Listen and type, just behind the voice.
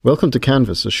Welcome to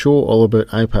Canvas, a show all about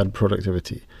iPad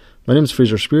productivity. My name is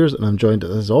Fraser Spears, and I'm joined,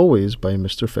 as always, by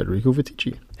Mr. Federico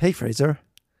Viticci. Hey, Fraser.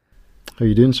 How are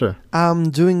you doing, sir? I'm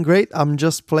doing great. I'm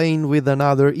just playing with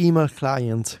another email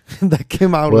client that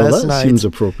came out last night. Well, that seems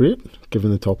appropriate, given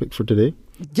the topic for today.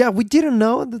 Yeah, we didn't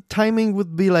know the timing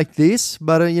would be like this,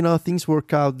 but, things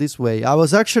work out this way. I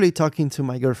was actually talking to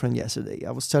my girlfriend yesterday.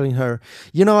 I was telling her,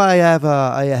 I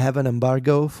have an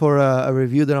embargo for a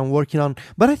review that I'm working on,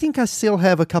 but I think I still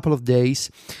have a couple of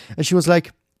days. And she was like,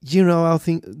 how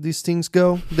these things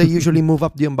go? They usually move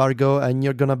up the embargo and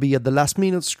you're going to be at the last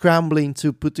minute scrambling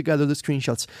to put together the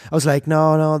screenshots. I was like,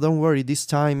 no, don't worry. This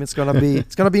time it's going to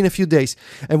be in a few days.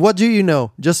 And what do you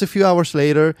know? Just a few hours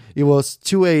later, it was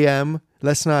 2 a.m.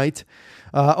 last night,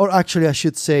 or actually I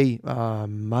should say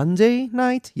Monday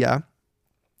night. Yeah.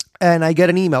 And I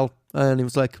get an email and it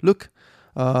was like, look,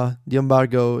 the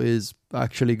embargo is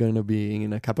actually going to be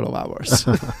in a couple of hours.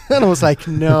 And I was like,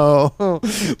 no,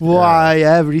 why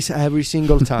every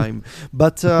single time?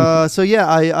 But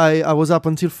I was up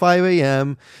until 5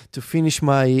 a.m. to finish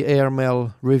my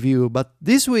AirMail review. But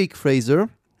this week, Fraser,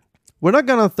 we're not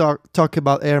going to talk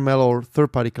about AirMail or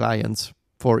third-party clients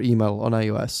for email on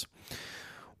iOS.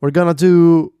 We're going to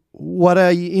do what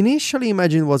I initially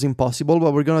imagined was impossible,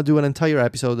 but we're going to do an entire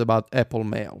episode about Apple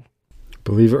Mail.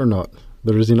 Believe it or not,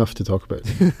 there is enough to talk about.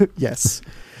 Yes.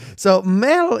 So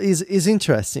Mail is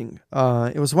interesting.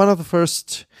 It was one of the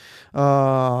first, one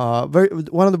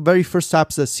of the very first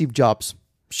apps that Steve Jobs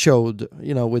showed,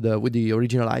 with the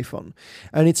original iPhone,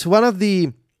 and it's one of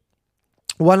the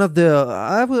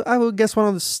I will guess one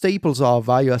of the staples of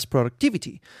iOS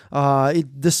productivity.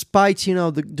 Despite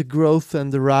the growth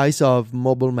and the rise of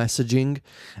mobile messaging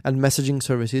and messaging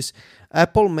services,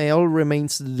 Apple Mail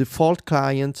remains the default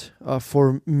client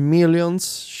for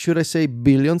millions, should I say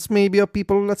billions maybe, of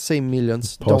people? Let's say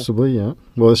millions. Possibly, yeah.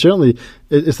 Well, certainly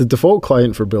it's the default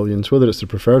client for billions. Whether it's the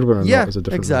preferred one or not is a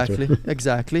different matter.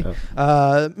 Exactly.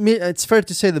 Yeah. It's fair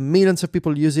to say that millions of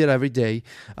people use it every day.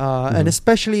 And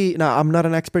especially, now I'm not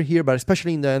an expert here, but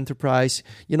especially in the enterprise,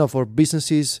 for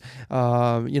businesses,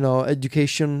 educational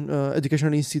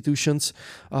institutions,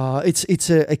 it's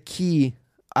a key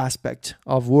aspect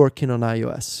of working on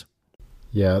iOS.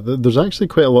 Yeah, there's actually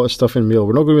quite a lot of stuff in Mail.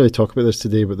 We're not going to really talk about this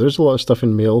today, but there's a lot of stuff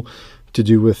in Mail to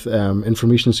do with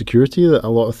information security that a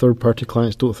lot of third-party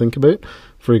clients don't think about.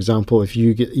 For example, if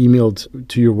you get emailed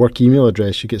to your work email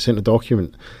address, you get sent a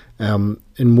document. In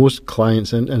most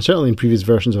clients, and certainly in previous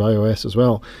versions of iOS as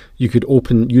well, you could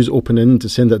use OpenIN to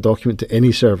send that document to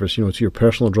any service, to your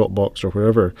personal Dropbox or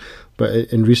wherever. But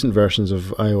in recent versions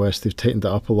of iOS, they've tightened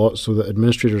that up a lot so that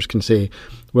administrators can say,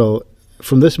 well,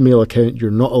 from this mail account,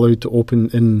 you're not allowed to open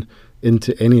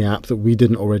into any app that we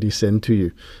didn't already send to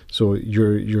you. So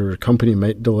your company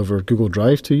might deliver Google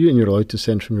Drive to you, and you're allowed to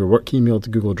send from your work email to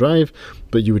Google Drive,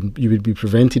 but you would be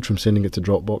prevented from sending it to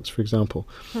Dropbox, for example.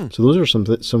 So those are some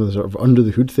of the sort of under the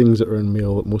hood things that are in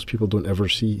Mail that most people don't ever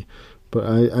see. But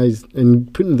I in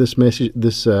putting this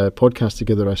podcast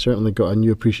together, I certainly got a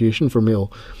new appreciation for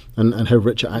Mail and how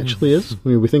rich it actually is. I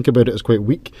mean, we think about it as quite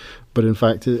weak, but in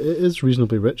fact it is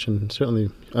reasonably rich, and certainly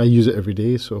I use it every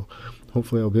day, so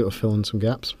hopefully I'll be able to fill in some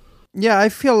gaps. Yeah, I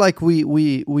feel like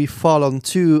we fall on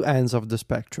two ends of the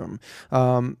spectrum.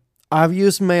 I've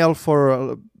used Mail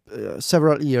for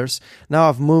several years. Now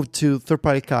I've moved to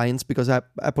third-party clients because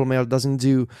Apple Mail doesn't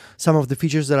do some of the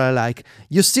features that I like.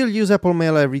 You still use Apple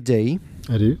Mail every day.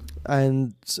 I do.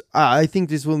 And I think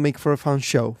this will make for a fun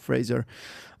show, Fraser.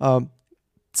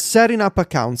 Setting up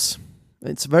accounts.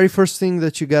 It's the very first thing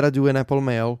that you got to do in Apple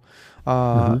Mail.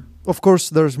 Of course,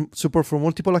 there's support for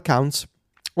multiple accounts.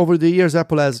 Over the years,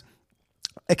 Apple has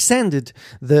extended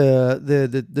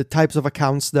the types of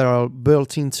accounts that are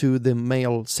built into the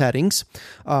Mail settings.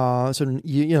 So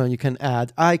you can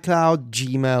add iCloud,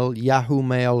 Gmail, Yahoo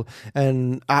Mail,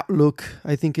 and Outlook,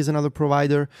 I think, is another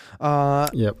provider.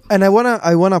 Yep. And I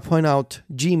wanna point out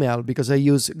Gmail because I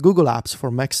use Google Apps for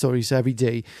Mac Stories every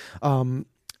day.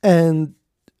 And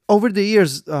over the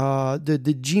years,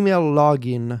 the Gmail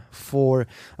login for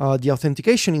the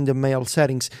authentication in the Mail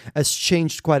settings has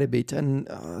changed quite a bit. And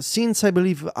since, I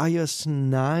believe, iOS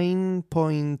 9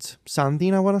 point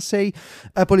something, I want to say,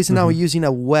 Apple is now using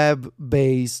a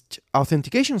web-based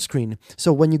authentication screen.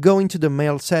 So when you go into the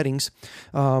Mail settings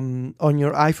on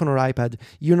your iPhone or iPad,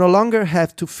 you no longer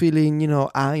have to fill in,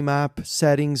 IMAP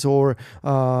settings or,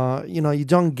 you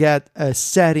don't get a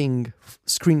setting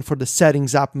screen for the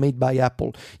settings app made by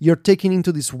Apple. You're taken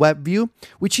into this web view,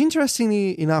 which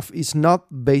interestingly enough is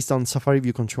not based on Safari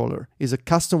View Controller. It's a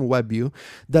custom web view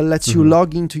that lets you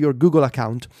log into your Google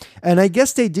account. And I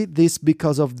guess they did this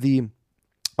because of the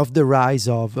of the rise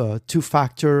of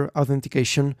two-factor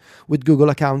authentication with Google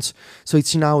accounts. So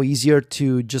it's now easier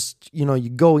to just, you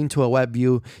go into a web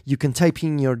view, you can type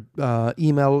in your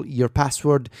email, your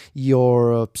password,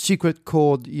 your secret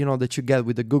code, that you get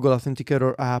with the Google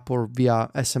Authenticator app or via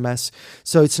SMS.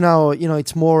 So it's now,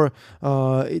 it's more,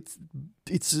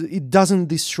 it doesn't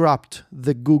disrupt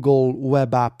the Google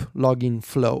web app login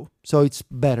flow. So it's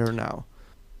better now.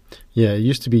 Yeah, it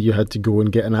used to be you had to go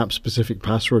and get an app-specific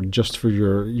password just for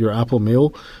your Apple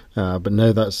Mail, but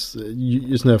now it's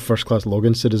now a first-class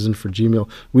login citizen for Gmail.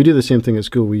 We do the same thing at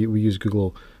school. We use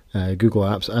Google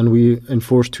Apps, and we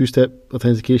enforce two-step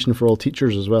authentication for all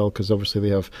teachers as well, because obviously they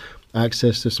have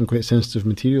access to some quite sensitive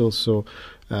materials. So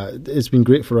it's been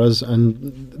great for us.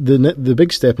 And the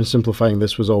big step in simplifying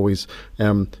this was always,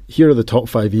 here are the top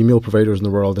 5 email providers in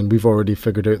the world, and we've already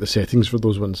figured out the settings for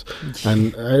those ones.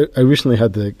 And I recently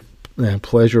had the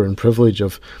pleasure and privilege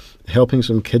of helping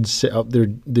some kids set up their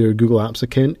Google Apps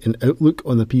account in Outlook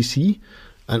on the PC.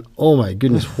 And oh my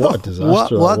goodness, what a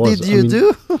disaster what that was. Did you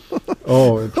do?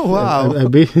 Wow.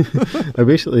 I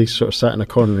basically sort of sat in a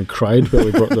corner and cried while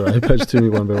they brought their iPads to me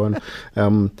one by one.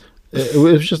 It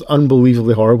was just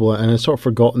unbelievably horrible, and I'd sort of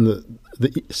forgotten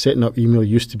that setting up email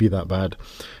used to be that bad.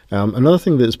 Another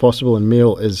thing that is possible in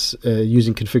Mail is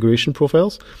using configuration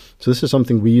profiles. So this is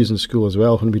something we use in school as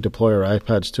well. When we deploy our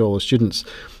iPads to all the students,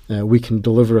 we can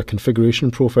deliver a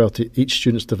configuration profile to each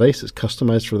student's device that's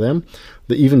customized for them,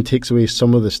 that even takes away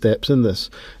some of the steps in this.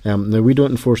 Now, we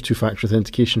don't enforce two-factor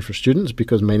authentication for students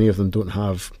because many of them don't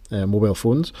have mobile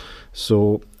phones.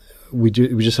 So we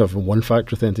just have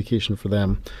one-factor authentication for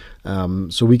them.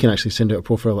 So we can actually send out a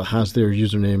profile that has their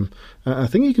username. I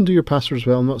think you can do your password as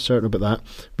well. I'm not certain about that,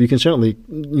 but you can certainly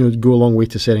go a long way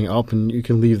to setting it up, and you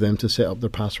can leave them to set up their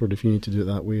password if you need to do it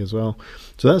that way as well.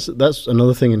 So that's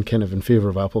another thing in favor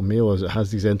of Apple Mail, is it has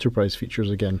these enterprise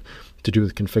features again to do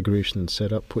with configuration and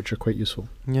setup, which are quite useful.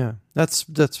 Yeah, that's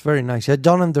very nice. I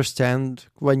don't understand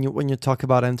when you talk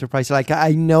about enterprise. Like,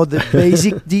 I know the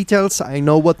basic details. I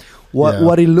know what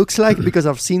it looks like because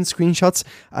I've seen screenshots.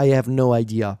 I have no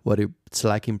idea what it's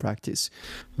like in practice.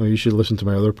 Well, you should listen to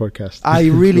my other podcast. I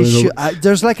really should.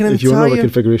 There's like if you want to know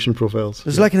configuration profiles.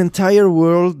 There's like an entire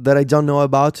world that I don't know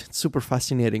about. It's super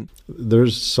fascinating.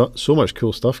 There's so much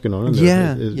cool stuff going on in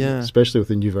there. Yeah. Especially with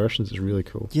the new versions, it's really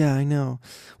cool. Yeah, I know.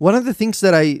 One of the things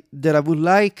that I would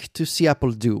like to see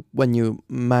Apple do when you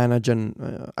manage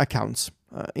accounts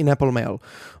in Apple Mail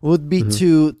would be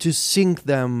to sync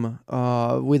them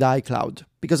with iCloud.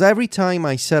 Because every time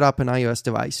I set up an iOS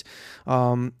device,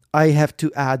 I have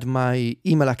to add my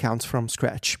email accounts from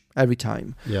scratch every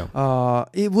time. Yeah.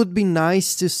 It would be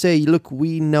nice to say, look,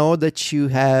 we know that you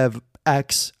have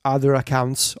X other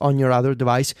accounts on your other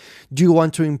device. Do you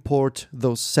want to import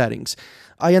those settings?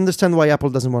 I understand why Apple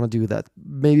doesn't want to do that.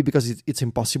 Maybe because it's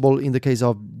impossible in the case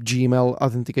of Gmail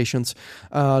authentications.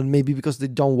 Maybe because they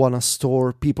don't want to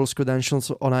store people's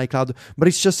credentials on iCloud. But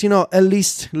it's just, at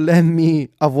least let me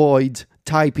avoid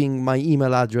typing my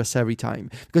email address every time.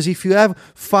 Because if you have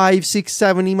 5, 6,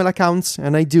 7 email accounts,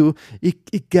 and I do,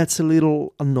 it gets a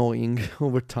little annoying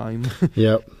over time.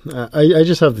 Yeah. I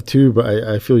just have the 2, but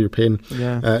I feel your pain.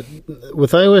 Yeah.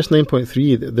 With iOS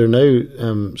 9.3, they're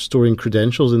now storing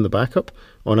credentials in the backup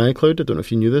on iCloud. I don't know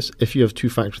if you knew this. If you have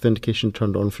two-factor authentication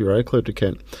turned on for your iCloud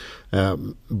account.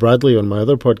 Bradley, on my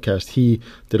other podcast, he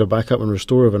did a backup and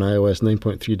restore of an iOS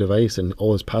 9.3 device, and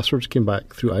all his passwords came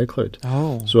back through iCloud.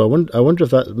 Oh. So I wonder if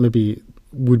that maybe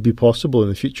would be possible in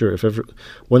the future. If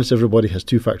once everybody has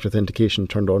two-factor authentication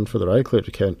turned on for their iCloud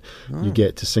account, you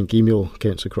get to sync email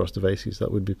accounts across devices.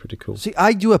 That would be pretty cool. See,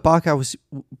 I do a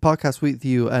podcast with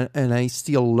you, and I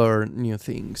still learn new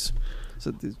things.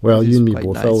 So well, you and me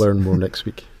both. Nice. I'll learn more next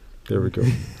week. There we go.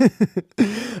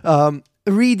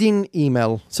 Reading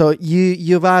email. So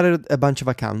you've added a bunch of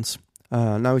accounts.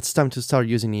 Now it's time to start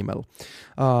using email.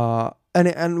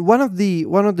 And one of the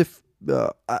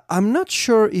I'm not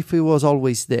sure if it was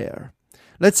always there.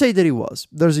 Let's say that it was.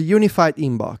 There's a unified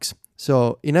inbox.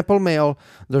 So in Apple Mail,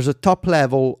 there's a top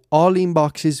level all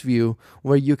inboxes view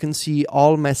where you can see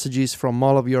all messages from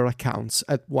all of your accounts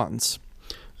at once.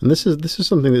 And this is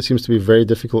something that seems to be very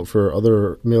difficult for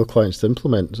other mail clients to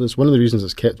implement. So it's one of the reasons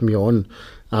that's kept me on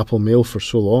Apple Mail for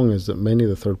so long, is that many of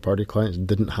the third-party clients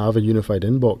didn't have a unified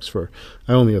inbox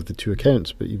I only have the 2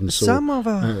 accounts, but even so,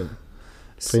 I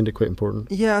find it quite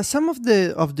important. Yeah, some of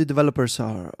the developers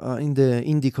are in the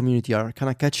indie community are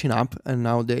kind of catching up, and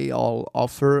now they all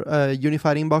offer a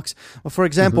unified inbox. For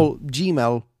example,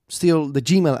 Gmail, still the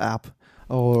Gmail app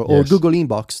or Google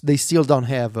Inbox, they still don't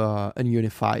have a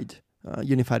unified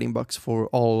inbox for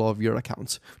all of your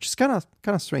accounts, which is kind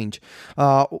of strange.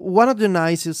 One of the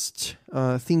nicest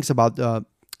things about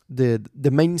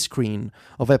the main screen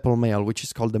of Apple Mail, which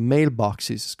is called the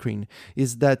Mailboxes screen,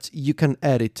 is that you can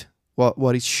edit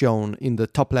what is shown in the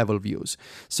top level views.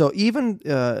 So even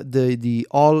the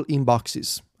all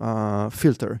inboxes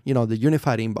filter, the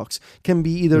unified inbox, can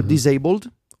be either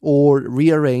disabled or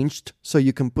rearranged, so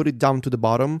you can put it down to the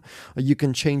bottom, or you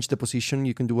can change the position,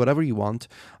 you can do whatever you want.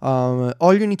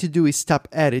 All you need to do is tap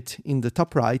edit in the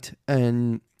top right,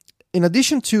 and in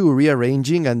addition to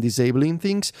rearranging and disabling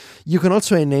things, you can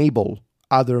also enable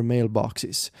other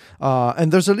mailboxes.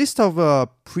 And there's a list of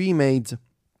pre-made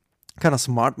kind of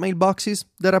smart mailboxes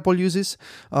that Apple uses.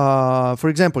 For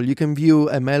example, you can view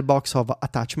a mailbox of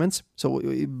attachments. So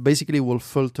it basically will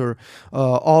filter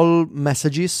all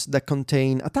messages that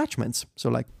contain attachments. So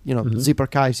like, zip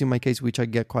archives in my case, which I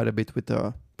get quite a bit with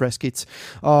the press kits.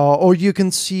 Or you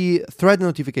can see thread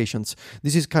notifications.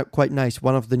 This is quite nice.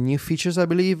 One of the new features, I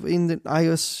believe, in the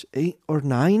iOS 8 or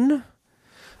 9.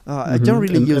 I don't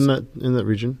really use in that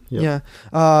region. Yep.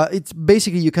 Yeah, it's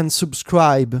basically you can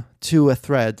subscribe to a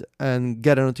thread and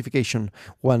get a notification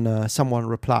when someone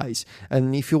replies.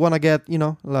 And if you want to get,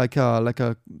 like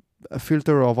a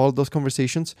filter of all those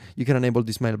conversations, you can enable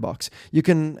this mailbox. You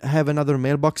can have another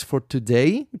mailbox for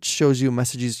today, which shows you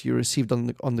messages you received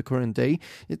on the current day.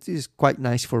 It is quite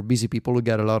nice for busy people who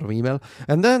get a lot of email.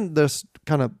 And then there's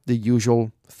kind of the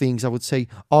usual things, I would say.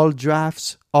 All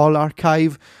drafts, all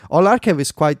archive. All archive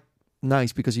is quite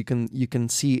nice because you can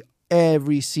see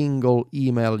every single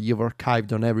email you've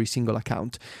archived on every single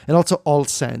account. And also all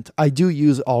sent. I do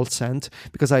use all sent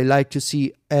because I like to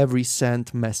see every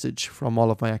sent message from all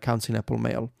of my accounts in Apple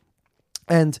Mail.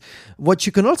 And what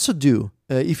you can also do,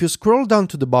 if you scroll down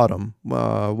to the bottom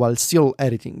while still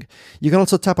editing, you can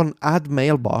also tap on Add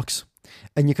Mailbox,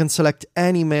 and you can select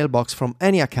any mailbox from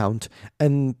any account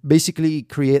and basically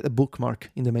create a bookmark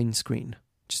in the main screen.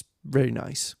 Just very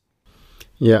nice.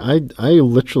 Yeah, I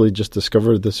literally just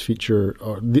discovered this feature,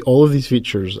 or all of these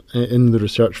features, in the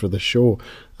research for the show.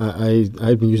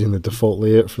 I've been using the default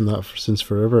layout from that since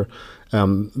forever.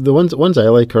 The ones I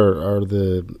like are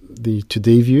the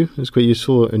Today view is quite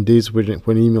useful in days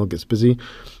when email gets busy.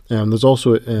 There's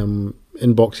also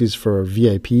inboxes for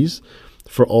VIPs,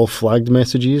 for all flagged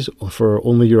messages, or for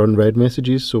only your unread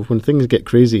messages. So when things get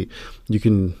crazy, you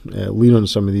can lean on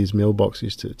some of these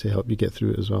mailboxes to help you get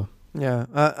through it as well. Yeah,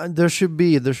 there should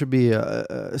be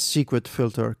a secret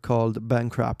filter called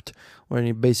bankrupt, where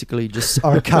it basically just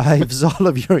archives all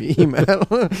of your email.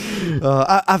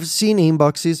 I've seen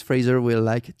inboxes, Fraser, with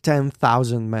like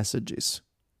 10,000 messages.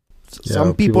 Yeah,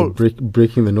 some people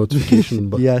breaking the notification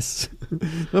button. Yes,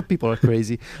 no, people are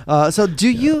crazy. So do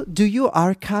you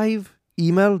archive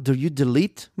email? Do you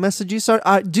delete messages? Or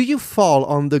do you fall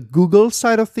on the Google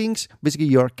side of things? Basically,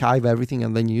 you archive everything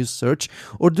and then you use search,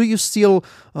 or do you still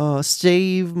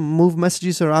save, move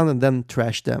messages around, and then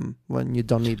trash them when you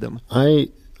don't need them?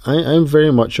 I'm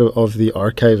very much of the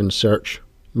archive and search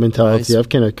mentality. Nice. I've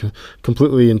kind of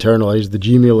completely internalized the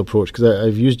Gmail approach because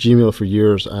I've used Gmail for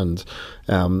years, and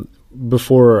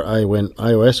before I went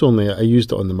iOS only, I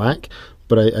used it on the Mac.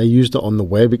 But I used it on the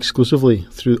web exclusively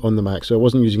on the Mac, so I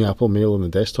wasn't using Apple Mail on the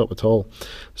desktop at all.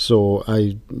 So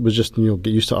I was just get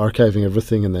used to archiving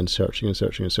everything and then searching,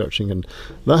 and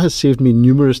that has saved me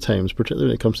numerous times, particularly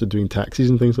when it comes to doing taxes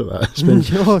and things like that. I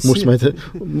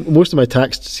spend most of my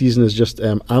tax season is just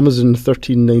Amazon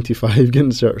 1395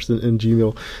 getting searched in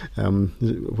Gmail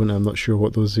when I'm not sure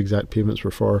what those exact payments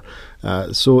were for.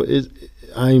 So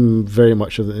I'm very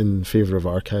much in favour of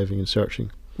archiving and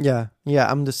searching. Yeah,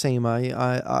 I'm the same.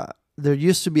 I there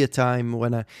used to be a time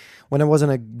when I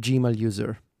wasn't a Gmail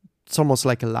user. It's almost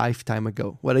like a lifetime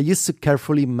ago, where I used to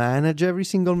carefully manage every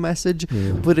single message,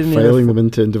 put it filing them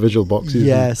into individual boxes.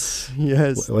 Yes.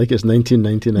 Like it's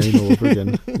 1999 all over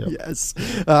again. Yep. Yes,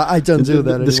 I don't do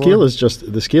that anymore.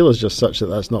 The scale is just such that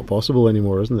that's not possible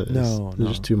anymore, isn't it? No.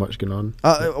 There's just too much going on.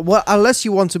 Well, unless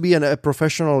you want to be a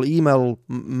professional email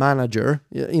manager,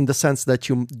 in the sense that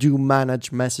you do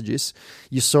manage messages,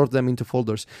 you sort them into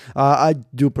folders. I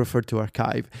do prefer to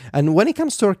archive, and when it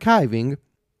comes to archiving,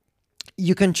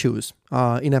 you can choose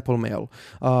in Apple Mail.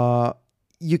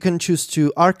 You can choose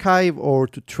to archive or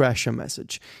to trash a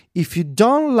message. If you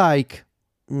don't like,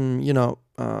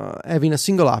 having a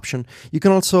single option, you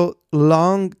can also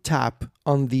long tap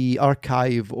on the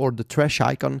archive or the trash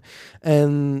icon,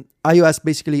 and iOS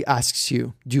basically asks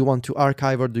you, do you want to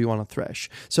archive or do you want to trash?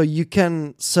 So you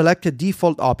can select a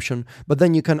default option, but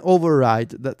then you can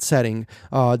override that setting,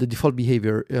 the default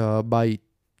behavior, by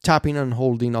tapping and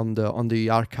holding on the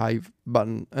archive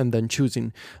button and then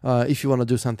choosing if you want to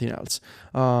do something else.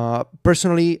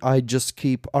 Personally, I just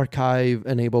keep archive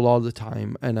enabled all the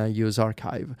time, and I use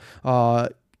archive.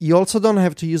 You also don't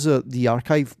have to use the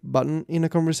archive button in a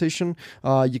conversation.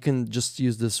 You can just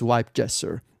use the swipe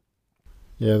gesture.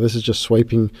 Yeah, this is just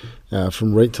swiping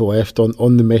from right to left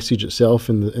on the message itself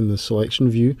in the selection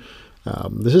view.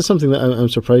 This is something that I'm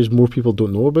surprised more people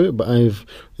don't know about, but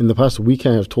in the past week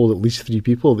I have told at least 3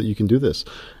 people that you can do this.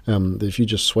 That if you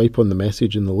just swipe on the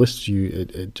message in the list view,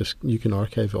 you can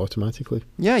archive it automatically.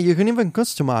 Yeah, you can even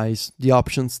customize the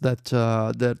options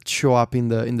that show up in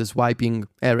the swiping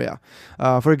area.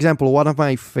 For example, one of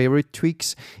my favorite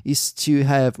tweaks is to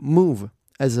have move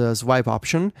as a swipe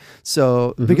option.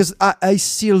 So because I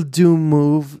still do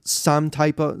move some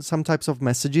types of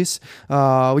messages,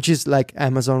 which is like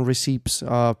Amazon receipts,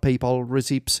 PayPal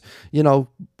receipts,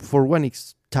 for when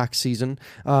it's tax season.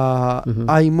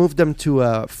 I move them to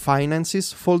a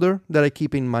finances folder that I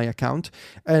keep in my account.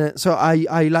 And so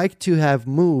I like to have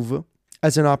move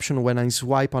as an option when I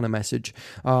swipe on a message.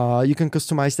 You can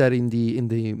customize that in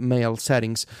the mail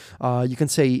settings. You can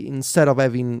say, instead of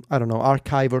having,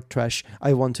 archive or trash,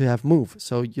 I want to have move.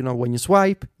 So, when you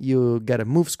swipe, you get a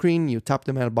move screen, you tap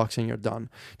the mailbox and you're done.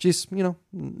 Just,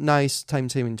 nice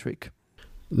time-saving trick.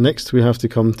 Next, we have to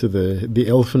come to the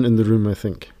elephant in the room, I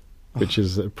think, which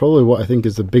is probably what I think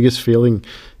is the biggest failing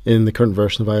in the current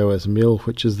version of iOS Mail,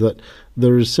 which is that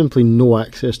there is simply no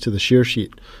access to the share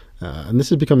sheet. And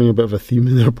this is becoming a bit of a theme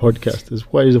in our podcast, is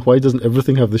why doesn't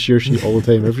everything have the share sheet all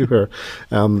the time everywhere?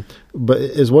 But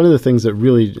it's one of the things that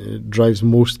really drives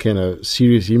most kind of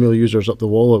serious email users up the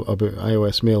wall about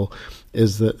iOS Mail,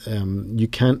 is that you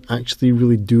can't actually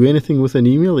really do anything with an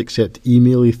email except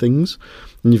email-y things.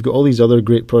 And you've got all these other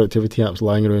great productivity apps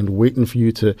lying around waiting for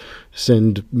you to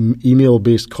send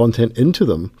email-based content into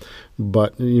them.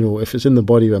 But, if it's in the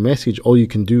body of a message, all you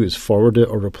can do is forward it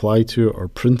or reply to it or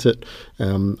print it.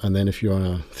 And then if you're on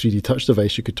a 3D touch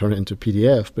device, you could turn it into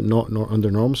PDF, but not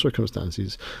under normal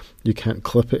circumstances. You can't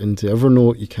clip it into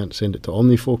Evernote. You can't send it to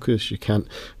OmniFocus. You can't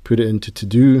put it into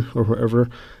To-Do or whatever.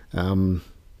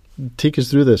 Take us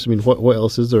through this. I mean, what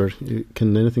else is there?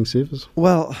 Can anything save us?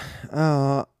 Well,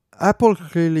 Apple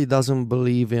clearly doesn't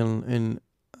believe in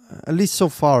at least so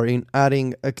far, in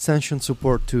adding extension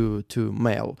support to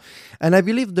Mail. And I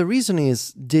believe the reason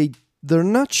is they're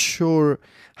not sure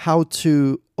how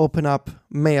to open up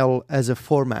Mail as a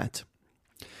format.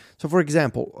 So, for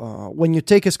example, when you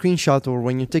take a screenshot or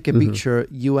when you take a picture,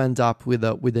 you end up with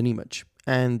an image.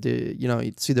 And,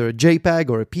 it's either a JPEG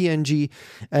or a PNG.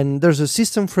 And there's a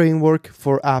system framework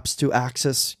for apps to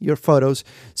access your photos.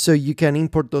 So you can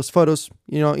import those photos,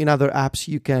 in other apps.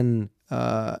 You can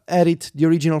edit the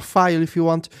original file if you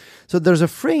want. So there's a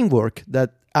framework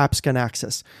that apps can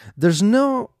access. There's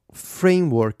no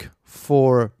framework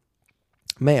for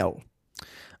Mail.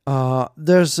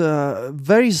 There's a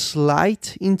very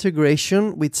slight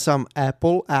integration with some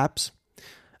Apple apps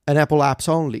and Apple apps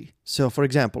only. So, for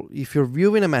example, if you're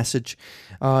viewing a message,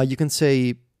 you can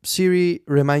say, Siri,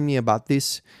 remind me about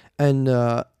this. And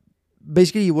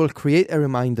basically, you will create a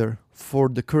reminder for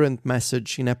the current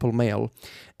message in Apple Mail.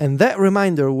 And that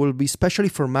reminder will be specially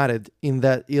formatted in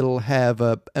that it'll have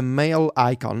a mail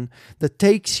icon that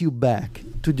takes you back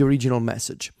to the original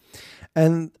message.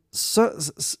 And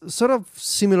sort of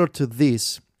similar to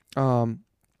this,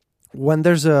 when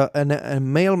there's a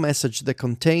mail message that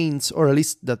contains, or at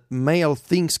least that Mail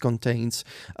thinks contains,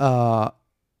 a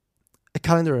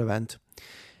calendar event,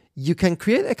 you can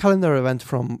create a calendar event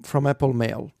from Apple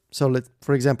Mail. So,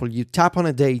 for example, you tap on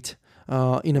a date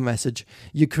in a message,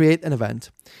 you create an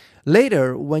event.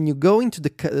 Later, when you go into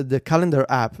the calendar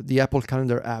app, the Apple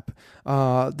Calendar app,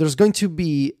 there's going to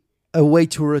be a way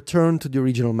to return to the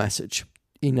original message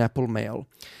in Apple Mail.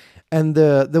 And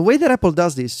the way that Apple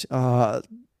does this,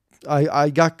 I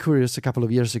got curious a couple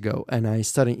of years ago, and I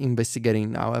started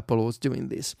investigating how Apple was doing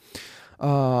this.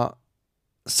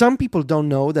 Some people don't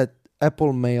know that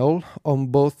Apple Mail on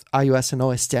both iOS and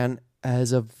OS X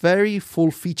has a very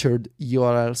full-featured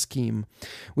URL scheme,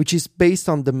 which is based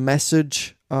on the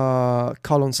message //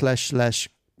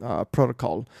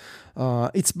 protocol.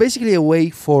 It's basically a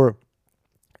way for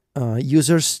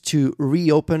users to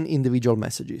reopen individual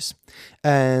messages.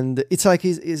 And it's like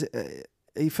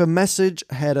if a message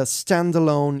had a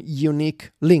standalone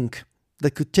unique link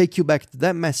that could take you back to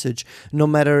that message, no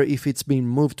matter if it's been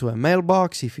moved to a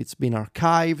mailbox, if it's been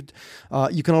archived,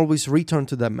 you can always return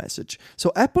to that message.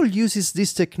 So Apple uses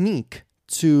this technique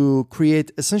to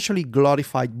create essentially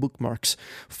glorified bookmarks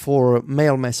for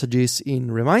mail messages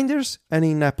in Reminders and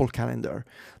in Apple Calendar.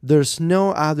 There's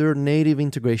no other native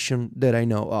integration that I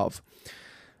know of.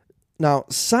 Now,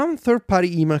 some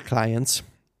third-party email clients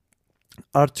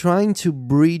are trying to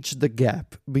bridge the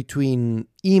gap between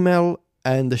email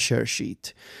and the share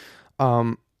sheet.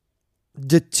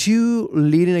 The two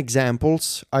leading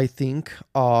examples, I think,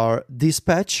 are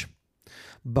Dispatch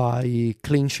by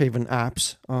Clean Shaven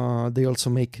Apps. They also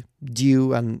make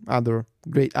Dew and other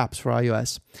great apps for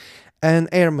iOS. And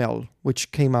Airmail,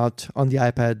 which came out on the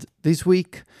iPad this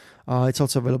week. It's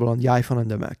also available on the iPhone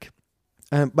and the Mac.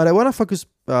 But I want to focus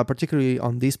particularly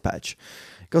on Dispatch,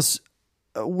 because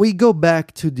we go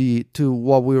back to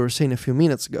what we were saying a few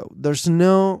minutes ago. There's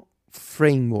no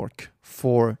framework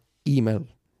for email.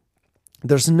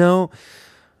 There's no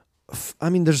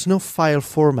file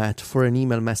format for an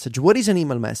email message. What is an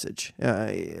email message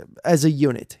as a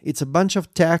unit? It's a bunch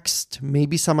of text,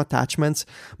 maybe some attachments,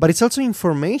 but it's also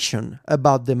information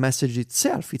about the message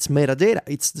itself. It's metadata.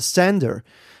 It's the sender.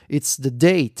 It's the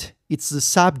date. It's the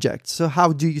subject. So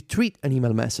how do you treat an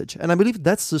email message? And I believe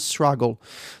that's the struggle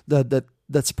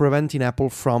that's preventing Apple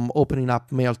from opening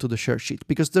up Mail to the share sheet,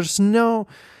 because there's no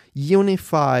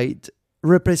unified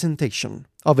representation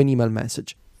of an email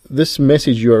message. This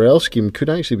message URL scheme could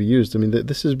actually be used. I mean,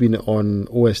 this has been on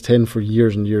OS 10 for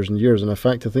years and years and years. And in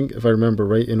fact, I think if I remember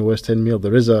right, in OS 10 Mail,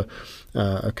 there is a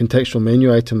contextual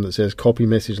menu item that says copy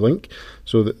message link.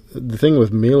 So the thing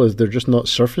with Mail is they're just not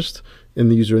surfaced in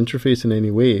the user interface in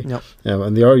any way. Yep.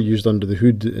 And they are used under the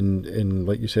hood in,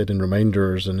 like you said, in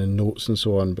reminders and in notes and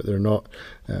so on, but they're not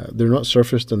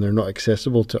surfaced and they're not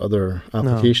accessible to other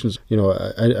applications. No. You know,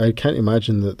 I can't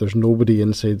imagine that there's nobody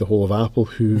inside the whole of Apple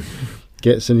who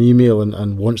gets an email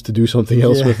and wants to do something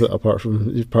else with it apart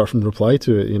from reply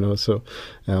to it, you know. So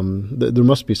there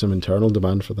must be some internal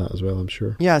demand for that as well, I'm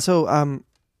sure. Yeah. So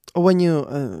when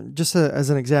you just as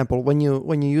an example, when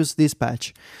you use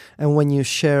Dispatch and when you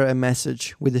share a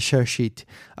message with the share sheet,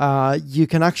 you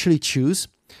can actually choose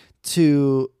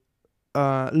to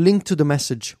link to the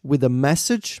message with a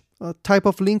message type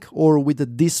of link or with a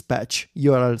Dispatch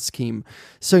URL scheme.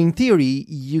 So in theory,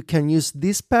 you can use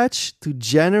Dispatch to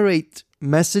generate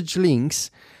message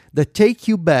links that take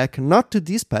you back not to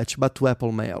Dispatch but to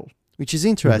Apple Mail, which is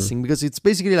interesting because it's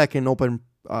basically like an open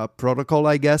protocol,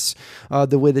 I guess,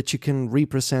 the way that you can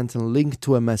represent and link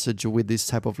to a message with this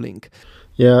type of link.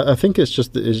 Yeah, I think it's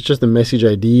just the message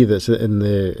ID that's in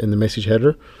the message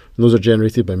header. And those are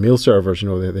generated by mail servers. You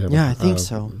know, they have. Yeah, I think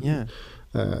so. Yeah.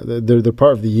 They're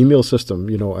part of the email system,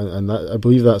 you know, and that, I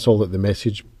believe that's all that the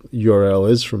message URL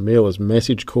is from Mail is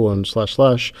message : /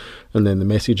 and then the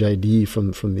message ID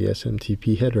from the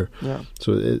SMTP header. Yeah.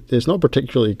 So it's not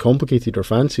particularly complicated or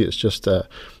fancy. It's just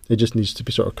it just needs to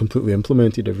be sort of completely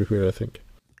implemented everywhere, I think.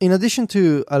 In addition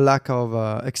to a lack of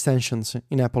extensions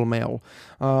in Apple Mail,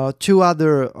 two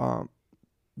other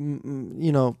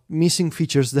missing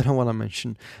features that I want to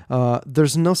mention.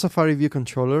 There's no Safari View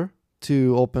controller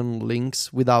to open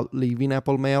links without leaving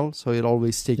Apple Mail, so it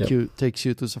always takes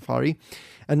you to Safari.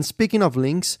 And speaking of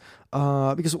links,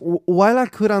 because while I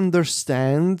could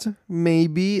understand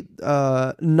maybe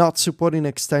not supporting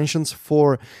extensions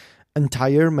for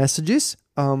entire messages,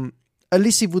 at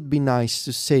least it would be nice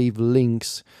to save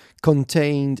links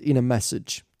contained in a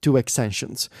message to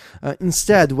extensions.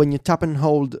 Instead, when you tap and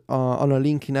hold on a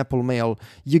link in Apple Mail,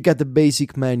 you get the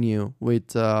basic menu with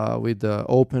the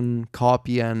open,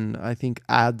 copy, and I think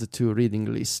add to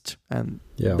reading list. And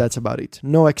that's about it.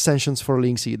 No extensions for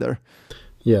links either.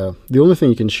 Yeah, the only thing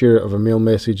you can share of a mail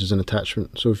message is an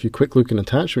attachment. So if you quick look an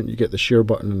attachment, you get the share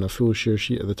button and a full share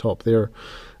sheet at the top there.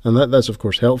 And that's of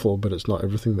course helpful, but it's not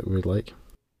everything that we would like.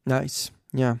 Nice.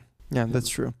 Yeah, that's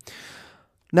true.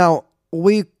 Now,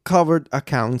 we covered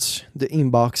accounts, the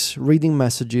inbox, reading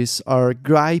messages, our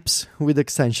gripes with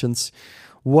extensions.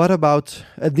 What about,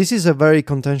 this is a very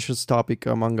contentious topic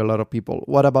among a lot of people.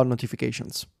 What about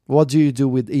notifications? What do you do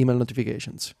with email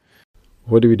notifications?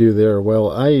 What do we do there?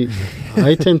 Well, I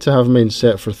tend to have mine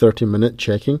set for 30-minute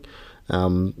checking. We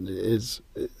use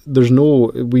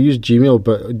Gmail,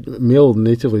 but Mail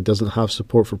natively doesn't have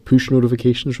support for push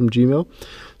notifications from Gmail.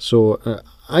 So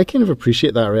I kind of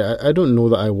appreciate that, right? I don't know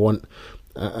that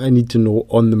I need to know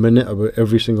on the minute about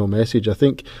every single message. I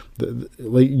think,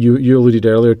 like you alluded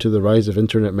earlier to the rise of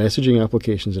internet messaging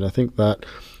applications, and I think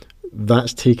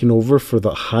that's taken over for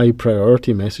the high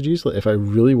priority messages. Like if I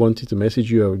really wanted to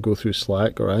message you, I would go through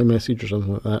Slack or iMessage or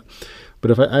something like that. But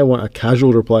if I want a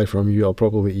casual reply from you, I'll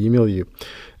probably email you.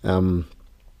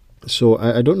 So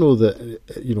I don't know that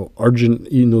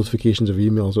urgent notifications of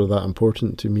emails are that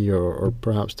important to me or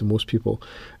perhaps to most people.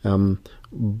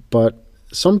 But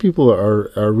some people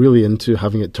are really into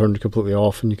having it turned completely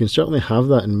off, and you can certainly have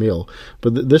that in Mail.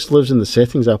 But this lives in the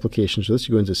settings application. So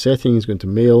you go into settings, go into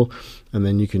Mail, and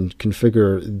then you can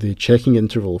configure the checking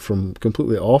interval from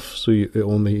completely off, so it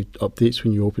only updates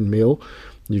when you open Mail.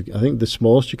 I think the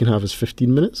smallest you can have is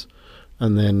 15 minutes,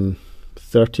 and then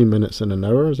 30 minutes and an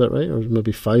hour, is that right? Or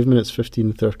maybe 5 minutes,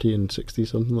 15, 30 and 60,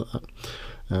 something like that.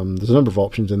 There's a number of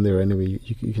options in there anyway.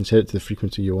 You can set it to the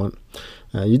frequency you want.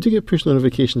 You do get push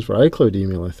notifications for iCloud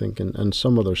email, I think, and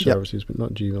some other services, but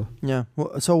not Gmail. Yeah.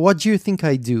 So what do you think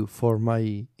I do for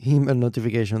my email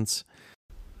notifications?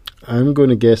 I'm going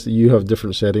to guess that you have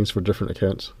different settings for different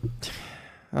accounts.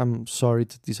 I'm sorry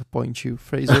to disappoint you,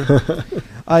 Fraser.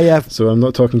 I have. So I'm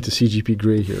not talking to CGP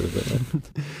Grey here,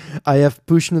 but I have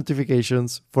push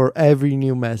notifications for every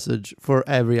new message for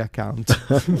every account.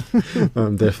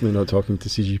 I'm definitely not talking to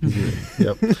CGP Grey.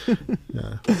 Yep.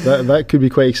 Yeah. That could be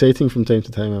quite exciting from time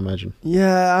to time, I imagine.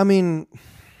 Yeah, I mean,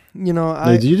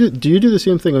 now, do you do the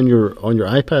same thing on your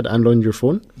iPad and on your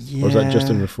phone, or is that just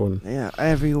on your phone? Yeah,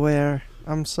 everywhere.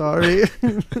 I'm sorry.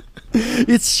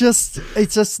 It's just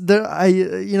there.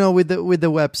 With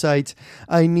the website,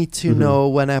 I need to know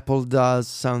when Apple does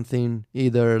something,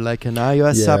 either like an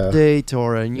iOS update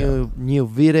or a new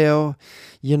video.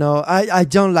 I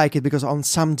don't like it because on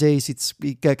some days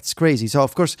it gets crazy. So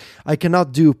of course I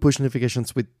cannot do push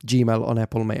notifications with Gmail on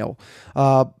Apple Mail,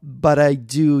 but I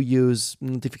do use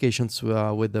notifications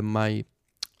with my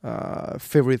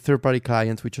favorite third-party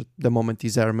client, which at the moment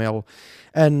is AirMail.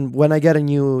 And when I get a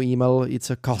new email, it's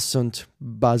a constant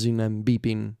buzzing and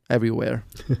beeping everywhere.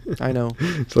 I know.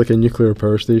 It's like a nuclear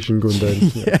power station going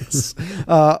down. Yes.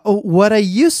 What I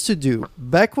used to do,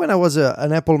 back when I was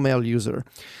an Apple Mail user,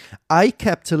 I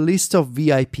kept a list of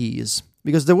VIPs.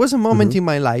 Because there was a moment in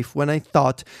my life when I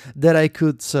thought that I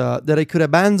could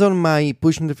abandon my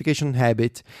push notification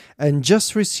habit and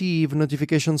just receive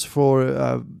notifications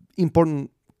for important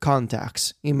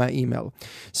contacts in my email.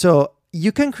 So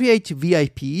you can create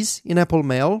VIPs in Apple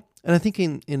Mail, and I think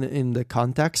in the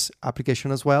Contacts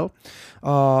application as well.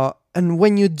 And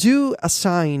when you do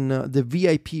assign the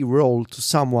VIP role to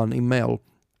someone in Mail,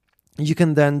 you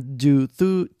can then do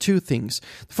two things.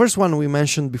 The first one we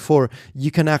mentioned before,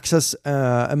 you can access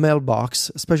a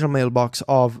special mailbox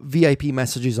of VIP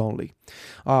messages only,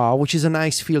 which is a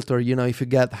nice filter. If you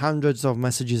get hundreds of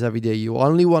messages every day, you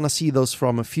only want to see those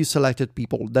from a few selected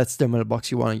people. That's the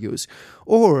mailbox you want to use.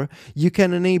 Or you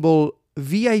can enable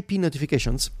VIP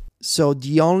notifications. So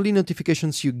the only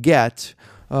notifications you get,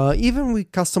 even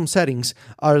with custom settings,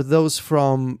 are those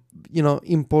from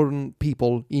important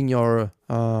people in your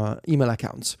email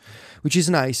accounts, which is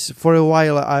nice. For a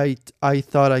while, I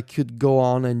thought I could go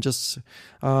on and just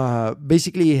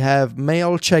basically have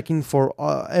mail checking for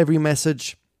every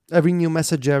new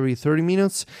message every 30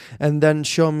 minutes, and then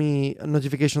show me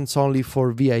notifications only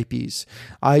for VIPs.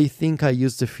 I think I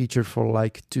used the feature for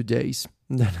like 2 days.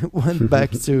 Then it went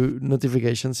back to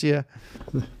notifications. Yeah,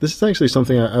 this is actually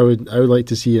something I would like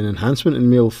to see an enhancement in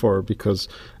Mail for, because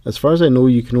as far as I know,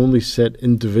 you can only set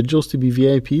individuals to be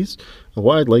VIPs. And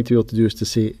what I'd like to be able to do is to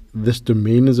say this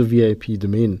domain is a VIP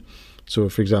domain. So,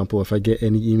 for example, if I get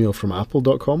any email from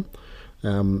apple.com,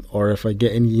 or if I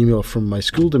get any email from my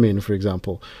school domain, for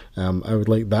example, I would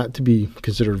like that to be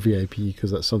considered VIP,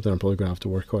 because that's something I'm probably going to have to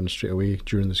work on straight away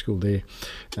during the school day,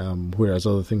 whereas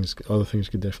other things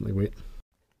could definitely wait.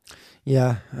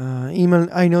 Yeah, email.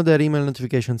 I know that email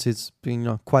notifications is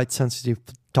quite sensitive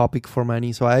topic for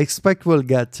many, so I expect we'll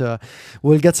get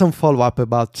some follow up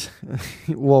about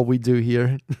what we do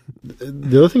here.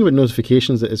 The other thing about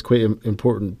notifications that is quite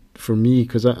important for me,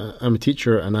 because I'm a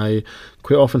teacher and I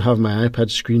quite often have my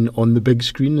iPad screen on the big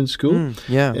screen in school,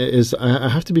 is I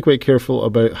have to be quite careful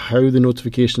about how the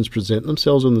notifications present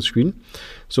themselves on the screen.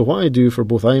 So what I do for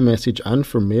both iMessage and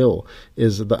for Mail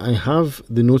is that I have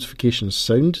the notification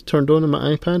sound turned on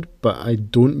my iPad, but I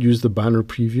don't use the banner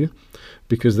preview,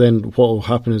 because then what will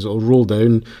happen is it'll roll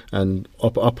down and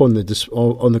up on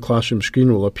the classroom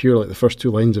screen will appear like the first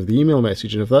 2 lines of the email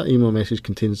message. And if that email message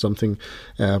contains something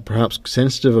perhaps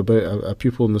sensitive about a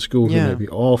pupil in the school who might be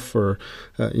off, or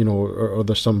or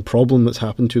there's some problem that's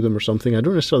happened to them or something, I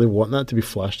don't necessarily want that to be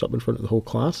flashed up in front of the whole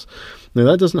class. Now,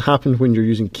 that doesn't happen when you're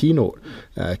using Keynote.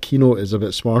 Keynote is a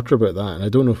bit smarter about that, and I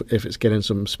don't know if it's getting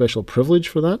some special privilege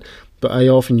for that, but I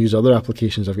often use other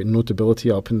applications. I've got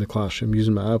Notability up in the classroom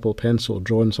using my Apple Pencil,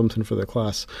 drawing something for the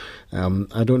class.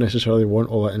 I don't necessarily want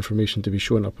all that information to be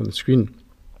showing up on the screen.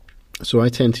 So I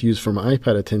tend to use, for my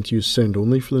iPad, I tend to use sound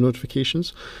only for the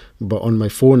notifications. But on my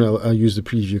phone, I'll use the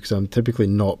preview, because I'm typically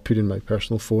not putting my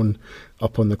personal phone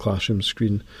up on the classroom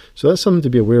screen. So that's something to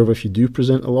be aware of if you do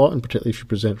present a lot, and particularly if you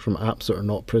present from apps that are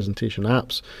not presentation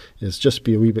apps, is just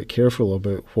be a wee bit careful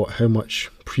about how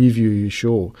much preview you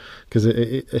show. Because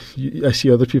I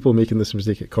see other people making this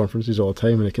mistake at conferences all the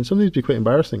time, and it can sometimes be quite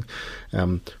embarrassing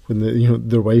when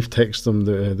their wife texts them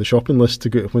the shopping list to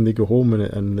go when they go home,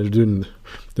 and they're doing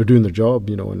their job,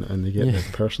 and they get the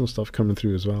personal stuff coming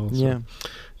through as well. So,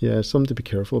 Yeah, something to be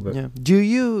careful about. Yeah. Do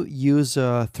you use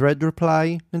thread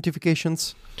reply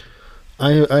notifications?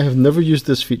 I have never used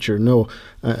this feature. No,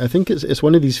 I think it's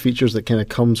one of these features that kind of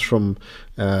comes from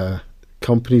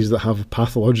companies that have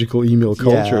pathological email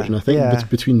cultures, and I think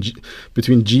between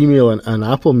Gmail and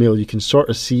Apple Mail, you can sort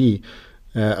of see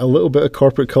a little bit of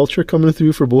corporate culture coming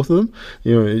through for both of them.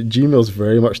 Gmail's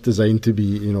very much designed to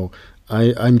be,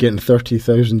 I'm getting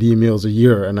 30,000 emails a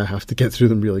year and I have to get through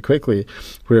them really quickly.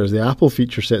 Whereas the Apple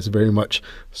feature set's very much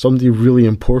somebody really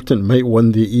important might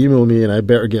one day email me and I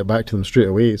better get back to them straight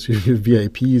away. So you've got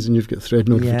VIPs and you've got thread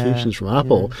notifications from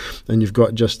Apple, and you've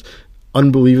got just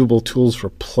unbelievable tools for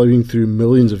plowing through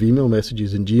millions of email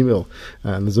messages in Gmail,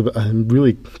 and I'm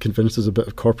really convinced there's a bit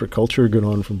of corporate culture going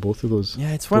on from both of those.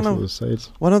 Yeah, it's both of those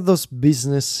sides. One of those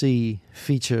businessy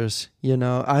features.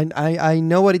 I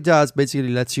know what it does.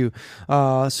 Basically, lets you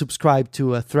subscribe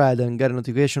to a thread and get a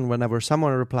notification whenever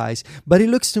someone replies. But it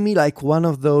looks to me like one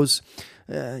of those.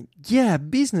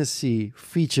 Businessy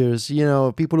features,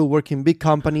 people who work in big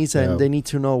companies and they need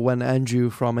to know when Andrew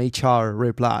from HR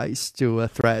replies to a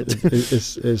thread.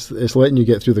 It's letting you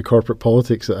get through the corporate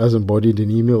politics as embodied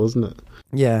in email, isn't it?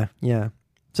 Yeah.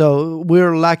 So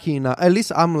we're lucky enough, at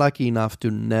least I'm lucky enough to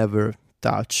never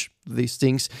touch these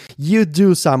things. You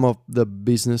do some of the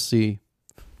businessy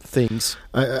things.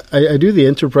 I do the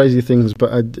enterprisey things,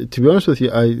 but to be honest with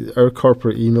you, our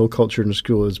corporate email culture in the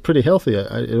school is pretty healthy.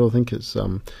 I don't think it's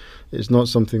not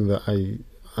something that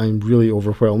I'm really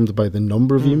overwhelmed by the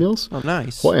number of emails. Oh,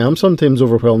 nice. What I am sometimes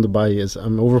overwhelmed by is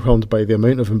I'm overwhelmed by the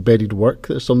amount of embedded work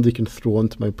that somebody can throw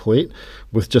onto my plate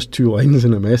with just 2 lines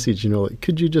in a message. Like,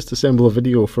 could you just assemble a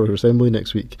video for assembly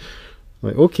next week?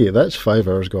 Like, okay, that's 5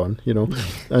 hours gone,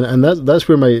 and that's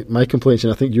where my complaints,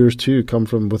 and I think yours too, come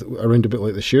from with around a bit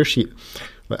like the share sheet.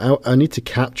 Like, I need to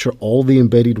capture all the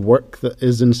embedded work that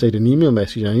is inside an email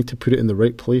message. I need to put it in the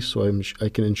right place so I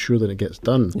can ensure that it gets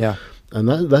done. Yeah, and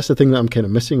that's the thing that I'm kind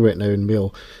of missing right now in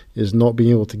Mail, is not being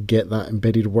able to get that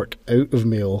embedded work out of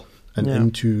Mail and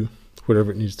into wherever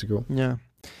it needs to go. Yeah.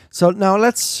 So now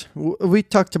we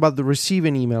talked about the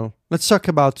receiving email. Let's talk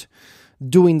about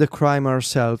doing the crime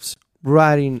ourselves.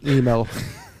 Writing email.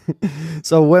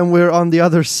 So when we're on the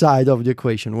other side of the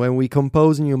equation, when we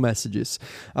compose new messages,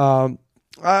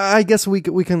 I guess we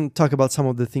can talk about some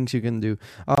of the things you can do.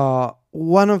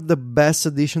 One of the best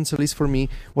additions, at least for me,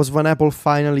 was when Apple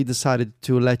finally decided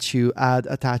to let you add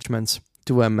attachments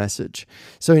to a message.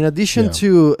 So in addition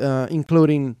to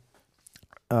including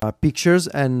pictures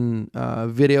and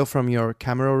video from your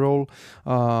camera roll,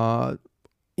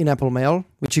 in Apple Mail,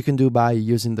 which you can do by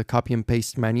using the copy and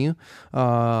paste menu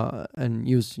and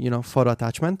use, photo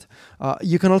attachment.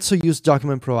 You can also use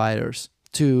document providers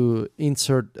to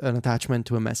insert an attachment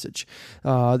to a message.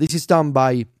 This is done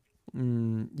by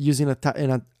using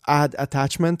an add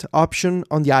attachment option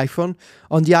on the iPhone.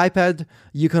 On the iPad,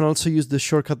 you can also use the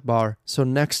shortcut bar. So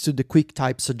next to the quick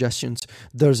type suggestions,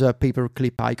 there's a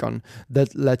paperclip icon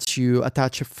that lets you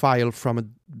attach a file from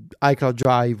an iCloud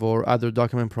Drive or other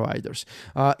document providers.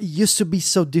 It used to be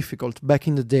so difficult back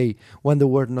in the day when there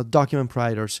were no document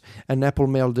providers and Apple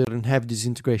Mail didn't have this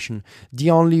integration. The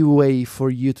only way for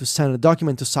you to send a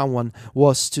document to someone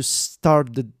was to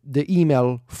start the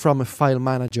email from a file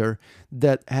manager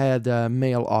that had a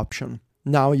mail option.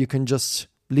 Now you can just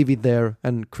leave it there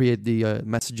and create the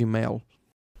messaging mail.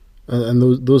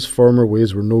 And those former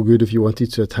ways were no good if you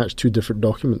wanted to attach 2 different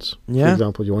documents. Yeah. For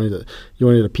example, you wanted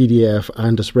a PDF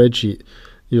and a spreadsheet.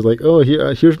 You're like, oh,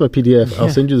 here's my PDF. I'll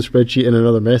send you the spreadsheet in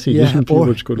another message. Yeah. And people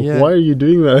would go, why are you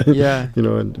doing that? Yeah.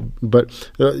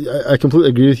 But I completely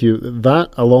agree with you.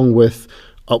 That, along with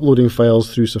uploading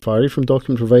files through Safari from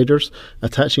document providers,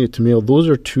 attaching it to Mail, those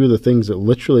are 2 of the things that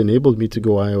literally enabled me to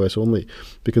go iOS only,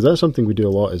 because that's something we do a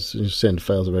lot, is send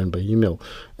files around by email,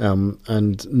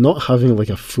 and not having like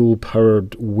a full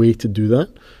powered way to do that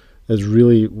is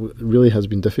really has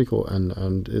been difficult,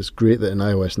 and it's great that in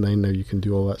iOS 9 now you can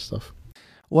do all that stuff.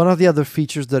 One of the other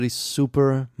features that is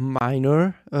super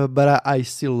minor, but I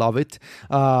still love it,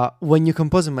 when you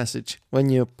compose a message, when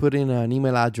you put in an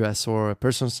email address or a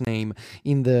person's name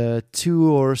in the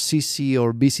to or CC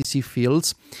or BCC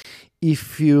fields,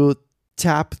 if you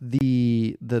tap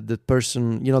the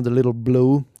person, the little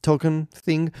blue token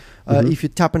thing, if you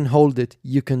tap and hold it,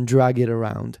 you can drag it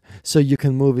around. So you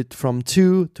can move it from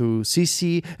to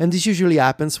CC, and this usually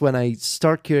happens when I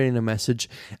start carrying a message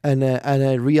and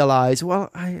I realize,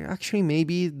 well, I actually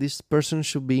maybe this person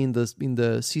should be in the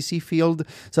CC field,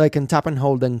 so I can tap and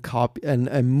hold and copy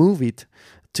and move it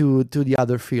to the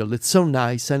other field. It's so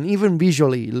nice, and even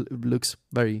visually it looks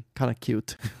very kind of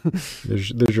cute.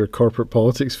 There's your corporate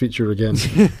politics feature again.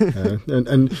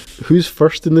 And who's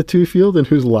first in the to field and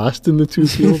who's last in the to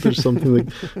field? There's something like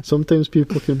sometimes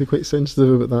people can be quite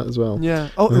sensitive about that as well. Yeah.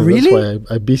 Oh, really? That's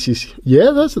why I BCC.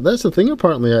 Yeah, that's the thing.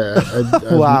 Apparently,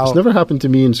 Wow. It's never happened to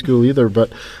me in school either.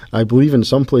 But I believe in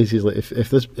some places, like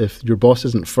if your boss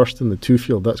isn't first in the to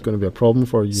field, that's going to be a problem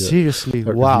for you. Seriously,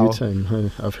 at wow. review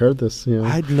time. I've heard this. I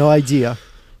had no idea.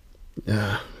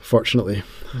 Yeah, fortunately,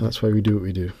 that's why we do what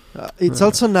we do. It's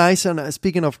also nice, and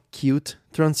speaking of cute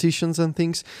transitions and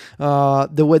things,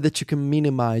 the way that you can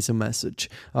minimize a message.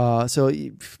 So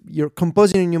if you're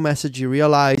composing a new message, you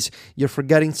realize you're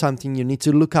forgetting something, you need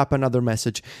to look up another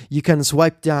message. You can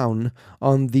swipe down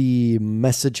on the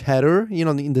message header,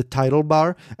 in the title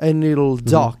bar, and it'll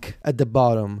dock at the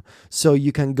bottom. So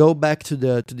you can go back to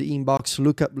the inbox,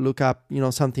 look up,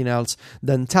 something else,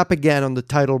 then tap again on the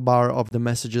title bar of the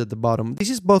message at the bottom. This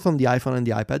is both on the iPhone and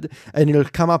the iPad, and it'll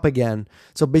come up again.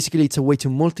 So basically, it's a way to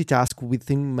multitask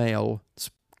within Mail. It's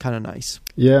kind of nice.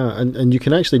 Yeah, and you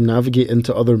can actually navigate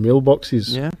into other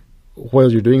mailboxes. Yeah.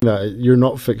 While you're doing that, you're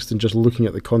not fixed in just looking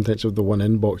at the contents of the one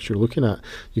inbox you're looking at.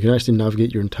 You can actually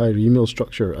navigate your entire email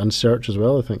structure and search as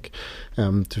well, I think,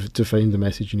 to find the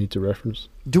message you need to reference.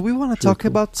 Do we want to talk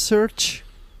about search?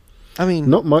 I mean,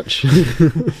 not much.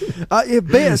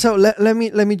 So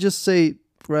let me just say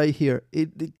right here,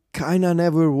 it kind of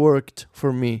never worked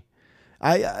for me.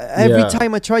 Every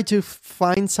time I try to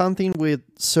find something with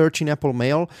search in Apple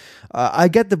Mail, I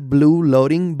get the blue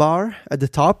loading bar at the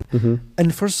top,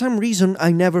 and for some reason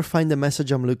I never find the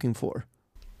message I'm looking for.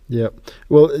 Yeah,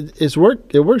 well, it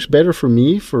works better for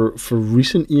me for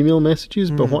recent email messages,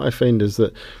 but what I find is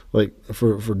that, like,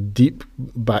 for deep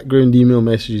background email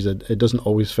messages, it doesn't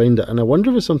always find it, and I wonder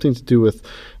if it's something to do with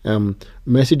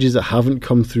messages that haven't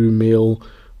come through Mail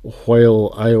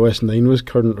while iOS 9 was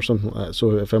current or something like that.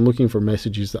 So if I'm looking for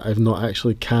messages that I've not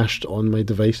actually cached on my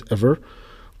device ever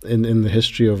in the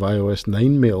history of iOS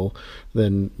 9 Mail,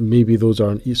 then maybe those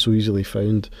aren't so easily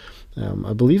found.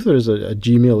 I believe there is a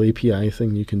Gmail API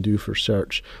thing you can do for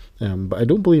search, but I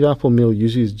don't believe Apple Mail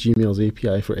uses Gmail's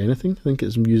API for anything. I think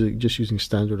it's just using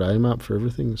standard IMAP for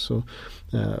everything. So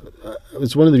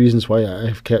it's one of the reasons why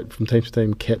I've from time to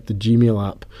time kept the Gmail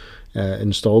app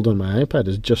installed on my iPad,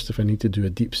 is just if I need to do a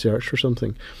deep search for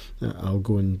something, I'll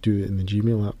go and do it in the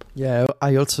Gmail app. Yeah,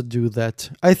 I also do that.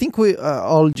 I think we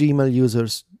all Gmail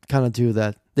users kind of do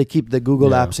that. They keep the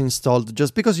Google apps installed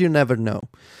just because you never know.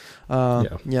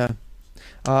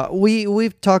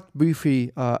 We've talked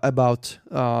briefly about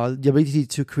the ability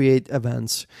to create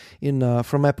events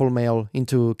from Apple Mail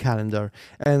into Calendar,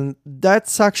 and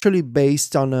that's actually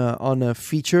based on a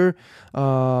feature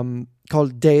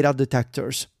called data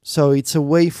detectors. So it's a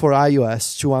way for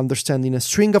iOS to understand in a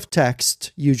string of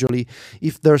text, usually,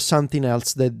 if there's something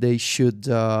else that they should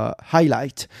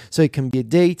highlight. So it can be a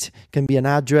date, it can be an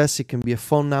address, it can be a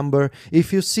phone number.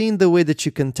 If you've seen the way that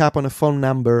you can tap on a phone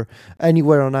number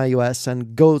anywhere on iOS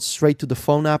and go straight to the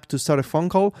phone app to start a phone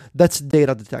call, that's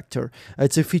data detector.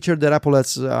 It's a feature that Apple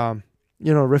has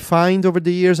refined over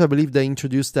the years. I believe they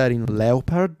introduced that in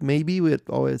Leopard, maybe with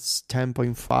OS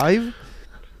 10.5.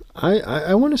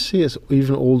 I want to say it's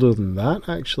even older than that,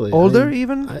 actually. Older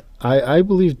even? I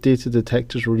believe data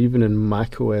detectors were even in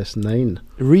Mac OS 9.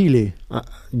 Really?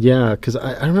 Yeah, because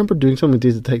I remember doing something with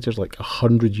data detectors like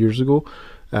 100 years ago,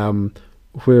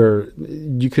 where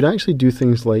you could actually do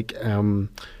things like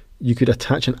you could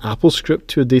attach an Apple script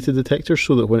to a data detector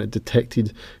so that when it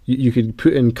detected, you could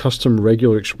put in custom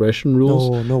regular expression rules.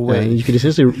 Oh, no way. And you could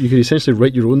essentially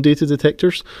write your own data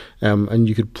detectors, and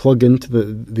you could plug into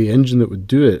the engine that would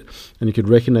do it, and you could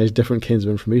recognize different kinds of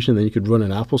information. Then you could run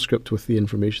an Apple script with the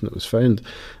information that was found.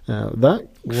 That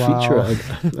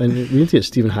feature, and we need to get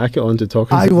Stephen Hackett on to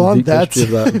talk about the deep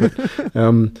history of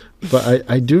that. But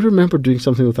I do remember doing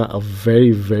something with that a very,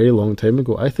 very long time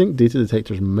ago. I think data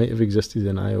detectors might have existed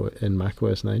in Mac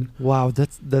OS 9. Wow,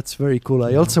 that's very cool.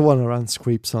 I also want to run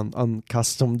scripts on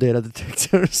custom data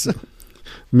detectors.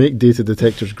 Make data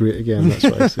detectors great again. That's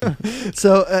what I say.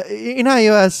 So in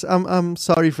iOS, I'm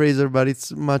sorry, Fraser, but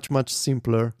it's much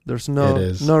simpler. There's no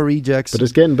rejects. But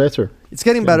it's getting better. It's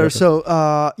getting better.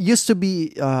 So used to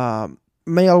be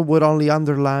Mail would only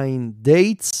underline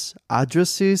dates,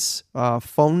 addresses,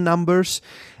 phone numbers.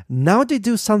 Now they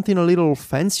do something a little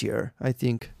fancier, I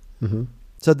think. Mm-hmm.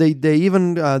 So they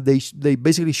even they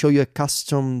basically show you a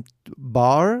custom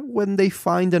bar when they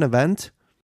find an event.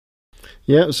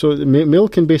 Yeah, so Mail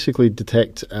can basically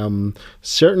detect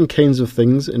certain kinds of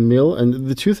things in Mail, and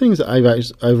the two things that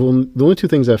the only two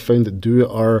things I've found that do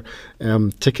are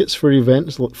tickets for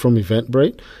events from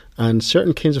Eventbrite and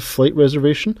certain kinds of flight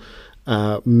reservation.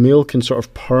 Mail can sort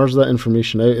of parse that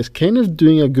information out. It's kind of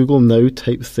doing a Google Now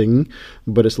type thing,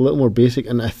 but it's a little more basic.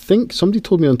 And I think somebody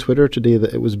told me on Twitter today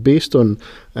that it was based on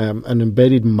an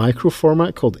embedded micro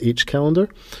format called HCalendar,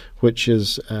 which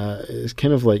is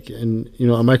kind of like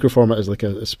a micro format is like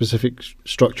a specific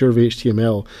structure of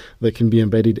HTML that can be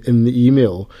embedded in the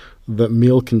email that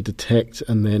Mail can detect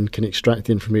and then can extract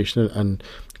the information and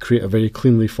create a very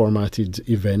cleanly formatted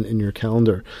event in your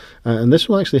calendar. And this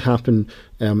will actually happen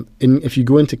if you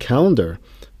go into Calendar.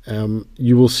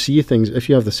 You will see things, if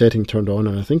you have the setting turned on,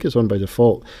 and I think it's on by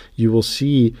default, you will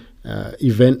see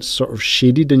events sort of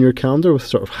shaded in your calendar with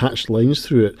sort of hatched lines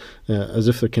through it, as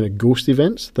if they're kind of ghost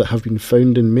events that have been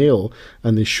found in Mail,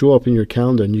 and they show up in your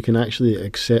calendar, and you can actually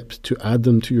accept to add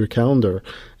them to your calendar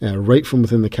right from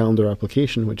within the calendar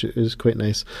application, which is quite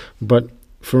nice. But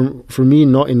for me,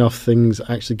 not enough things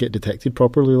actually get detected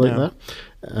properly like that.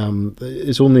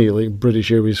 It's only like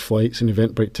British Airways flights and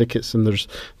Eventbrite tickets, and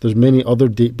there's many other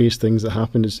date-based things that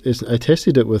happen. I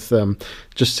tested it with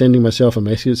just sending myself a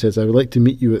message that says, I would like to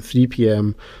meet you at 3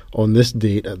 p.m. on this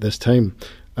date at this time.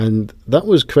 And that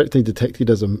was correctly detected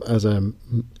as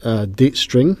a date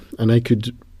string, and I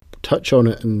could touch on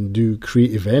it and do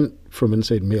create event from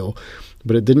inside Mail.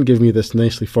 But it didn't give me this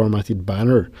nicely formatted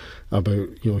banner about,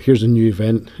 here's a new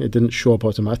event. It didn't show up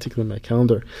automatically in my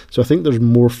calendar. So I think there's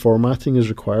more formatting is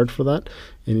required for that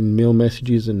in Mail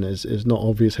messages, and it's not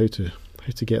obvious how to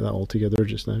get that all together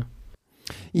just now.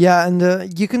 Yeah,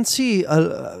 and you can see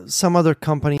some other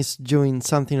companies doing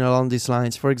something along these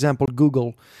lines. For example,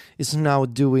 Google is now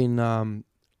doing...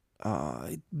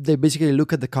 they basically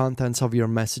look at the contents of your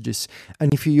messages,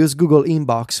 and if you use Google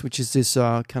Inbox, which is this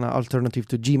kind of alternative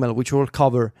to Gmail, which we'll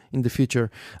cover in the future,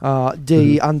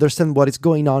 they understand what is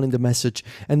going on in the message,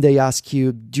 and they ask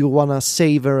you, do you want to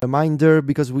save a reminder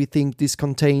because we think this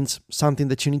contains something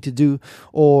that you need to do,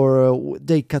 or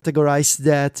they categorize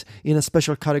that in a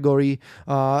special category.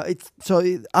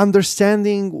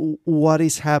 Understanding what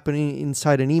is happening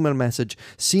inside an email message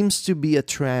seems to be a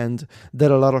trend that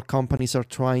a lot of companies are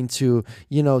trying to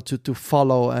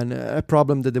follow, and a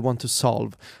problem that they want to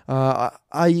solve.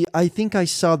 I think I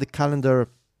saw the calendar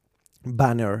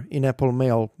banner in Apple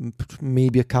Mail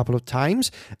maybe a couple of times,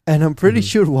 and I'm pretty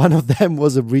sure one of them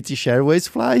was a British Airways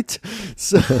flight.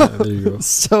 So there you go.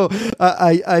 So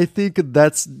I think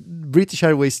that's British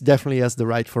Airways definitely has the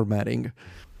right formatting.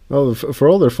 Well, for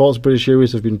all their faults, British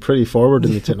Airways have been pretty forward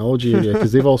in the technology area,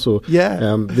 because they've also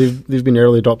they've been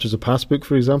early adopters of Passbook,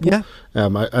 for example.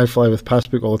 I fly with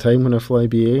Passbook all the time when I fly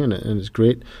BA, and it's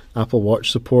great. Apple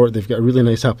Watch support. They've got a really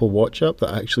nice Apple Watch app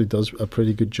that actually does a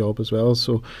pretty good job as well.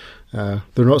 So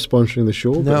they're not sponsoring the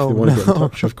show, but if they want to get in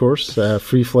touch, of course,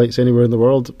 free flights anywhere in the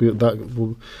world.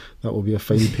 That will be a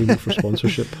fine payment for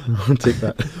sponsorship. I'll take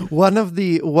that. One of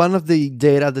the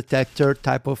data detector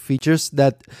type of features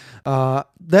that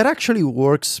actually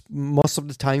works most of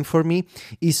the time for me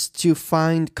is to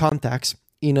find contacts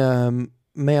in a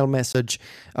mail message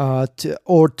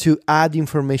to add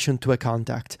information to a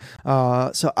contact.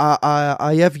 So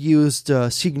I have used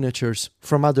signatures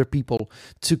from other people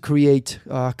to create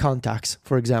contacts,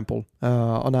 for example,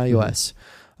 on iOS.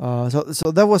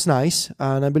 So that was nice,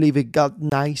 and I believe it got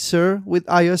nicer with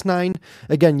iOS 9.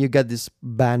 Again, you get this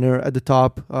banner at the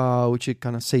top, which it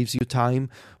kind of saves you time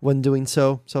when doing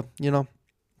so. So,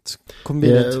 it's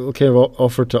convenient. Yeah, okay,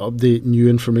 offer to update new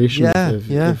information.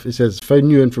 If it says find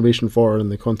new information for in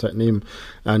the contact name.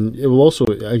 And it will also,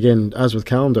 again, as with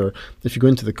Calendar, if you go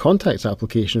into the Contacts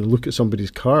application and look at somebody's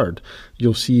card,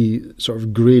 you'll see sort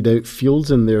of grayed out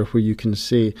fields in there where you can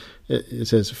say, it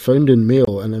says found in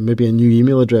Mail, and then maybe a new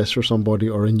email address for somebody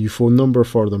or a new phone number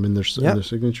for them in their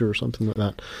signature or something like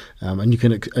that. And you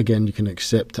can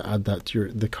accept to add that to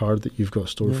the card that you've got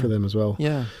stored for them as well.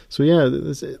 Yeah. So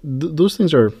those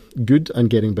things are good and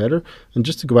getting better. And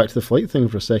just to go back to the flight thing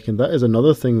for a second, that is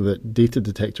another thing that data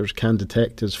detectors can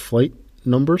detect is flight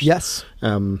numbers. Yes.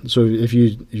 So if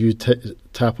you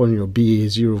tap on your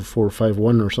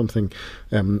BA0451 or something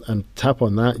and tap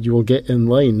on that, you will get in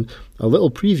line a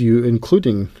little preview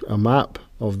including a map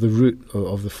of the route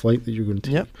of the flight that you're going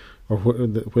to take. Or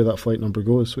where that flight number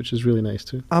goes, which is really nice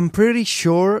too. I'm pretty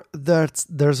sure that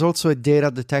there's also a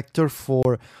data detector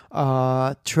for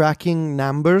tracking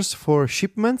numbers for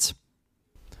shipments.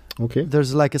 Okay.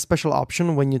 There's like a special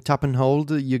option when you tap and hold,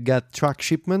 you get track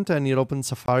shipment and it opens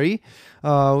Safari,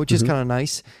 which is kind of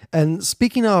nice. And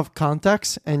speaking of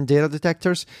contacts and data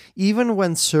detectors, even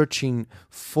when searching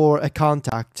for a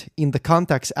contact in the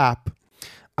Contacts app,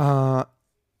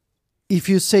 if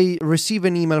you say receive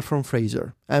an email from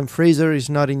Fraser and Fraser is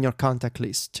not in your contact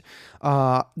list,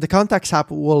 the Contacts app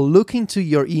will look into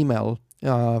your email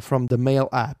from the Mail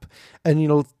app,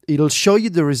 and it'll show you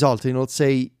the result, and it'll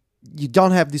say you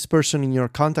don't have this person in your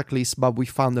contact list, but we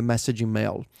found a message in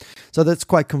Mail. So that's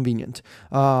quite convenient.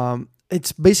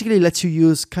 It's basically lets you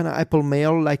use kind of Apple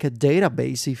Mail like a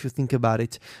database, if you think about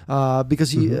it,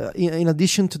 because in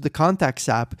addition to the Contacts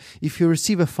app, if you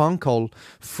receive a phone call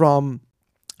from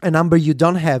a number you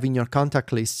don't have in your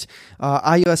contact list,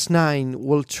 iOS 9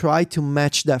 will try to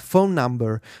match that phone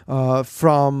number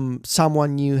from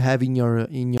someone you have in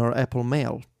your Apple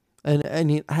Mail. And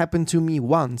it happened to me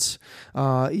once.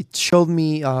 It showed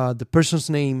me the person's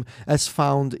name as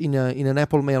found in an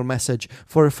Apple Mail message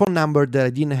for a phone number that I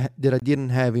didn't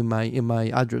have in my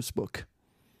address book.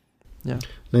 Yeah,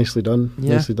 nicely done.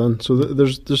 Yeah. Nicely done. So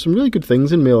there's some really good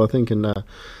things in Mail, I think, and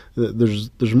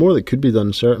there's more that could be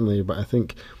done certainly, but I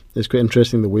think it's quite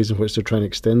interesting the ways in which they're trying to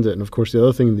extend it. And of course, the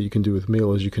other thing that you can do with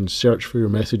Mail is you can search for your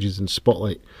messages in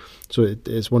Spotlight. So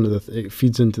it's one of it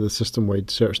feeds into the system-wide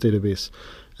search database.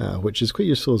 Which is quite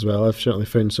useful as well. I've certainly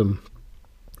found some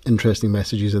interesting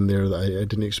messages in there that I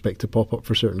didn't expect to pop up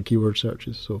for certain keyword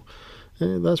searches. So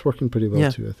that's working pretty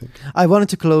well too, I think. I wanted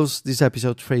to close this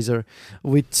episode, Fraser,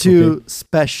 with two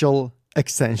special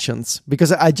extensions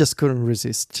because I just couldn't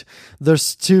resist.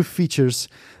 There's two features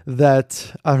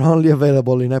that are only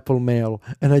available in Apple Mail,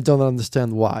 and I don't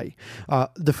understand why.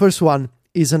 The first one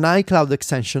is an iCloud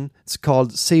extension. It's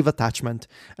called Save Attachment.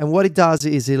 And what it does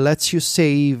is it lets you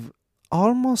save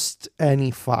almost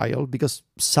any file, because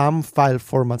some file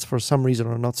formats for some reason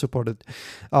are not supported.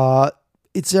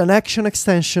 It's an action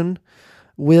extension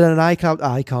with an iCloud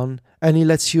icon, and it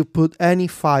lets you put any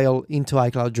file into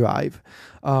iCloud Drive.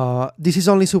 This is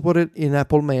only supported in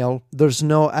Apple Mail. There's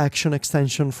no action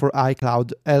extension for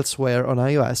iCloud elsewhere on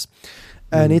iOS.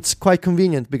 And it's quite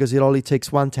convenient because it only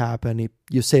takes one tap and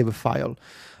you save a file.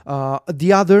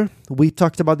 The other, we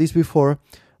talked about this before,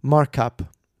 Markup.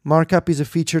 Markup is a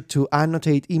feature to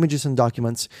annotate images and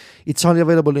documents. It's only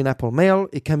available in Apple Mail.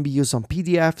 It can be used on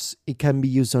PDFs. It can be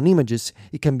used on images.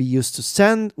 It can be used to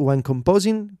send when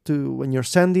composing, when you're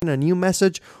sending a new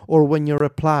message, or when you're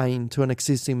replying to an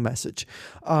existing message.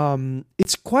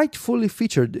 It's quite fully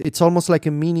featured. It's almost like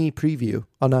a mini preview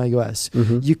on iOS.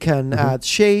 You can add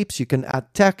shapes, you can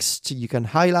add text, you can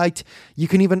highlight, you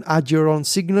can even add your own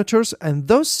signatures, and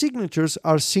those signatures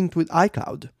are synced with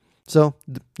iCloud. So,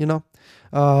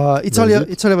 it's only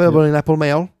available in Apple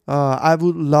Mail. I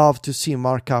would love to see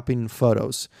Markup in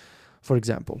Photos, for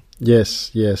example. Yes,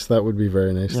 that would be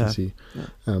very nice to see. Yeah.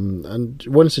 And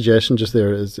one suggestion just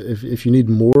there is if you need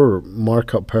more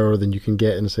markup power than you can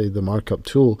get inside the Markup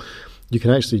tool, you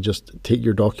can actually just take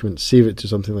your document, save it to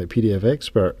something like PDF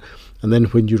Expert, and then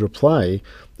when you reply,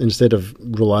 instead of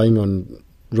replying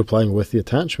with the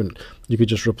attachment, you could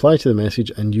just reply to the message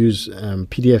and use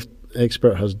PDF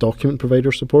Expert has document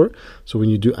provider support. So when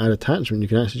you do add attachment, you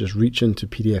can actually just reach into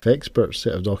PDF Expert's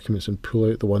set of documents and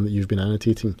pull out the one that you've been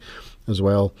annotating as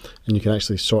well. And you can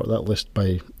actually sort that list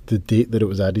by the date that it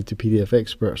was added to PDF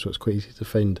Expert. So it's quite easy to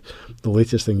find the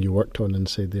latest thing you worked on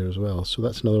inside there as well. So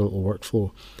that's another little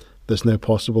workflow that's now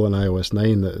possible in iOS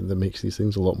 9 that makes these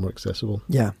things a lot more accessible.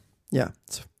 Yeah.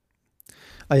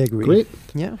 I agree. Great.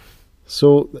 Yeah.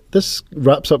 So this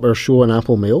wraps up our show on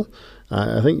Apple Mail.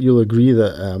 I think you'll agree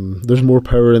that there's more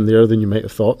power in there than you might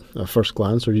have thought at first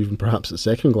glance, or even perhaps at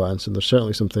second glance. And there's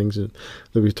certainly some things that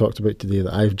we've talked about today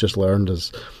that I've just learned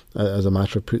as a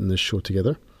matter of putting this show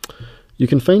together. You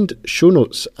can find show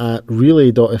notes at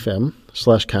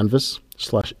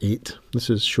relay.fm/canvas/8. This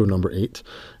is show number 8.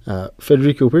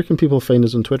 Federico, where can people find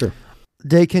us on Twitter?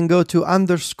 They can go to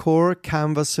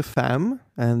 _CanvasFM,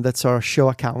 and that's our show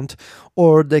account,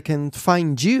 or they can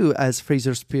find you as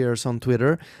Fraser Spears on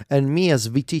Twitter and me as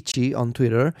Vitici on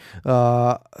Twitter.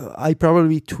 I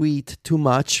probably tweet too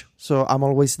much, so I'm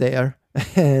always there.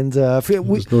 And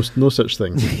there's no such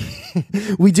thing.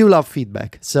 We do love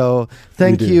feedback, so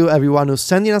thank you everyone who's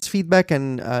sending us feedback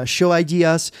and show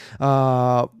ideas.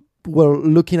 We're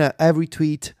looking at every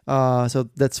tweet, so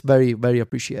that's very, very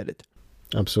appreciated.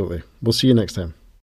 Absolutely. We'll see you next time.